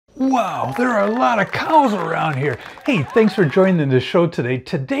Wow, there are a lot of cows around here. Hey, thanks for joining the show today.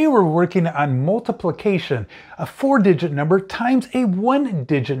 Today we're working on multiplication, a 4-digit number times a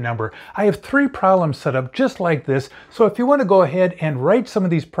 1-digit number. I have 3 problems set up just like this, so if you want to go ahead and write some of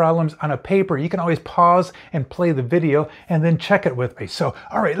these problems on a paper, you can always pause and play the video and then check it with me. So,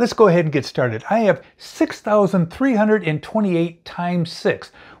 all right, let's go ahead and get started. I have 6,328 times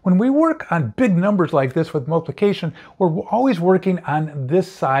 6. When we work on big numbers like this with multiplication, we're always working on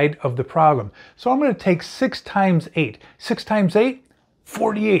this side of the problem. So I'm going to take 6 times 8. 6 times 8,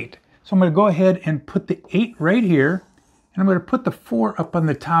 48. So I'm going to go ahead and put the 8 right here, and I'm going to put the 4 up on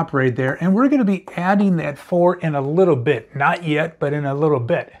the top right there, and we're going to be adding that 4 in a little bit. Not yet, but in a little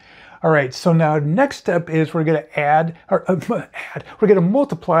bit. All right, so now next step is we're going to we're going to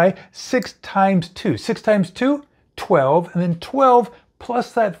multiply 6 times 2. 6 times 2, 12, and then 12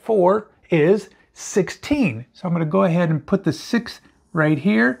 plus that 4 is 16. So I'm going to go ahead and put the 6 right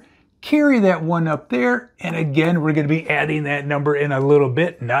here, carry that 1 up there, and again, we're going to be adding that number in a little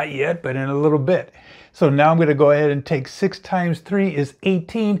bit. Not yet, but in a little bit. So now I'm going to go ahead and take 6 times 3 is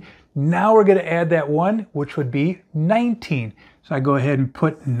 18. Now we're going to add that 1, which would be 19. So I go ahead and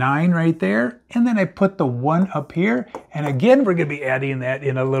put 9 right there, and then I put the 1 up here, and again, we're going to be adding that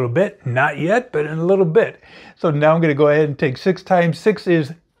in a little bit. Not yet, but in a little bit. So now I'm going to go ahead and take 6 times 6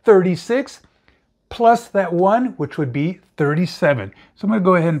 is 36, plus that 1, which would be 37. So I'm going to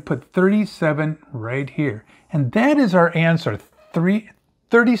go ahead and put 37 right here. And that is our answer,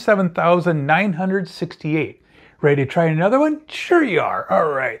 37,968. Ready to try another one? Sure you are. All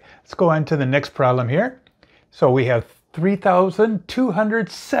right, let's go on to the next problem here. So we have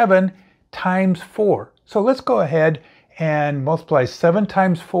 3,207 times 4. So let's go ahead and multiply 7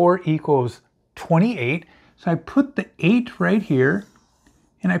 times 4 equals 28. So I put the 8 right here,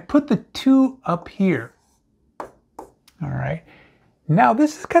 and I put the 2 up here. All right. Now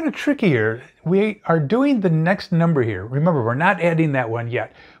this is kind of tricky here. We are doing the next number here. Remember, we're not adding that one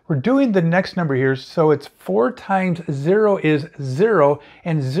yet. We're doing the next number here, so it's 4 times 0 is 0,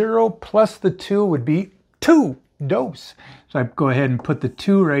 and 0 plus the 2 would be 2. Dose. So I go ahead and put the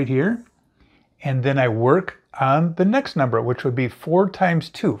 2 right here, and then I work on the next number, which would be 4 times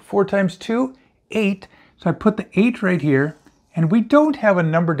 2. 4 times 2, 8. So I put the 8 right here, and we don't have a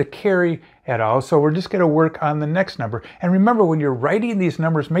number to carry at all, so we're just going to work on the next number. And remember, when you're writing these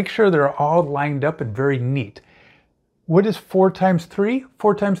numbers, make sure they're all lined up and very neat. What is 4 times 3?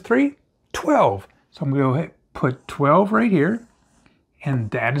 4 times 3? 12. So I'm going to go ahead and put 12 right here.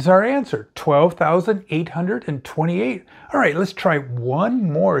 And that is our answer, 12,828. All right, let's try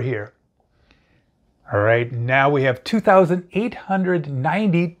one more here. All right, now we have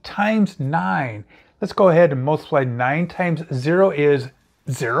 2,890 times 9. Let's go ahead and multiply 9 times 0 is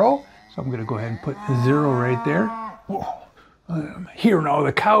 0. So I'm going to go ahead and put 0 right there. Whoa. I'm hearing all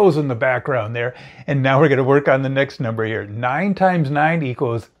the cows in the background there. And now we're going to work on the next number here. 9 times 9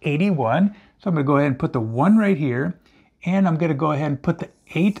 equals 81. So I'm going to go ahead and put the 1 right here. And I'm going to go ahead and put the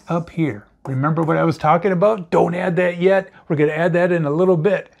 8 up here. Remember what I was talking about? Don't add that yet. We're going to add that in a little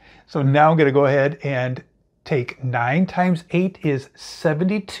bit. So now I'm going to go ahead and take 9 times 8 is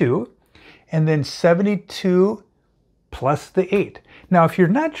 72. And then 72 plus the 8. Now, if you're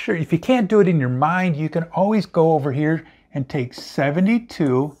not sure, if you can't do it in your mind, you can always go over here and take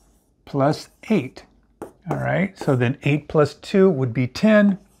 72 plus 8. All right, so then 8 plus 2 would be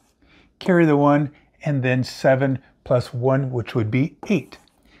 10. Carry the 1, and then 7 plus 1, which would be 8.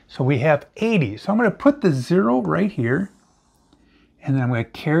 So we have 80. So I'm going to put the 0 right here, and then I'm going to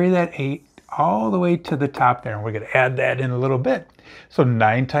carry that 8 all the way to the top there, and we're going to add that in a little bit. So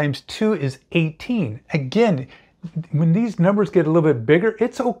 9 times 2 is 18. Again, when these numbers get a little bit bigger,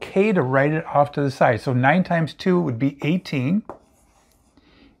 it's okay to write it off to the side. So 9 times 2 would be 18,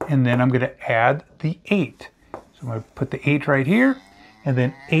 and then I'm going to add the 8. So I'm going to put the 8 right here, and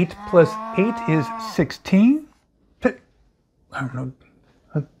then 8 plus 8 is 16. I don't know,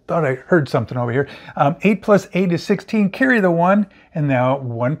 I thought I heard something over here. 8 plus 8 is 16, carry the 1, and now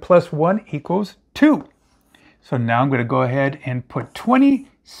 1 plus 1 equals 2. So now I'm going to go ahead and put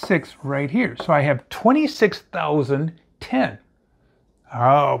 26 right here. So I have 26,010.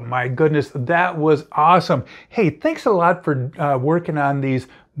 Oh my goodness, that was awesome. Hey, thanks a lot for working on these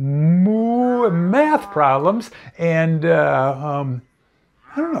math problems, and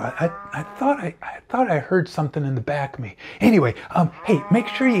I don't know. I thought I heard something in the back of me. Anyway, hey, make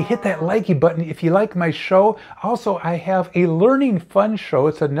sure you hit that likey button if you like my show. Also, I have a Learning Fun show.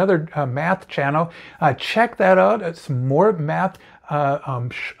 It's another math channel. Check that out. It's more math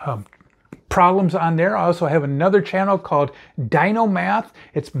problems on there. I also have another channel called Dino Math.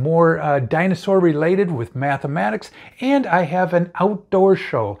 It's more dinosaur related with mathematics. And I have an outdoor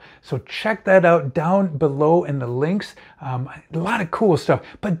show. So check that out down below in the links. A lot of cool stuff.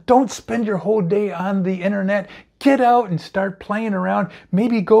 But don't spend your whole day on the internet. Get out and start playing around.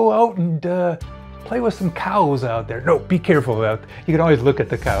 Maybe go out and play with some cows out there. No, be careful out there. You can always look at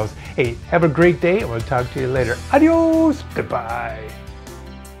the cows. Hey, have a great day and we'll talk to you later. Adios. Goodbye.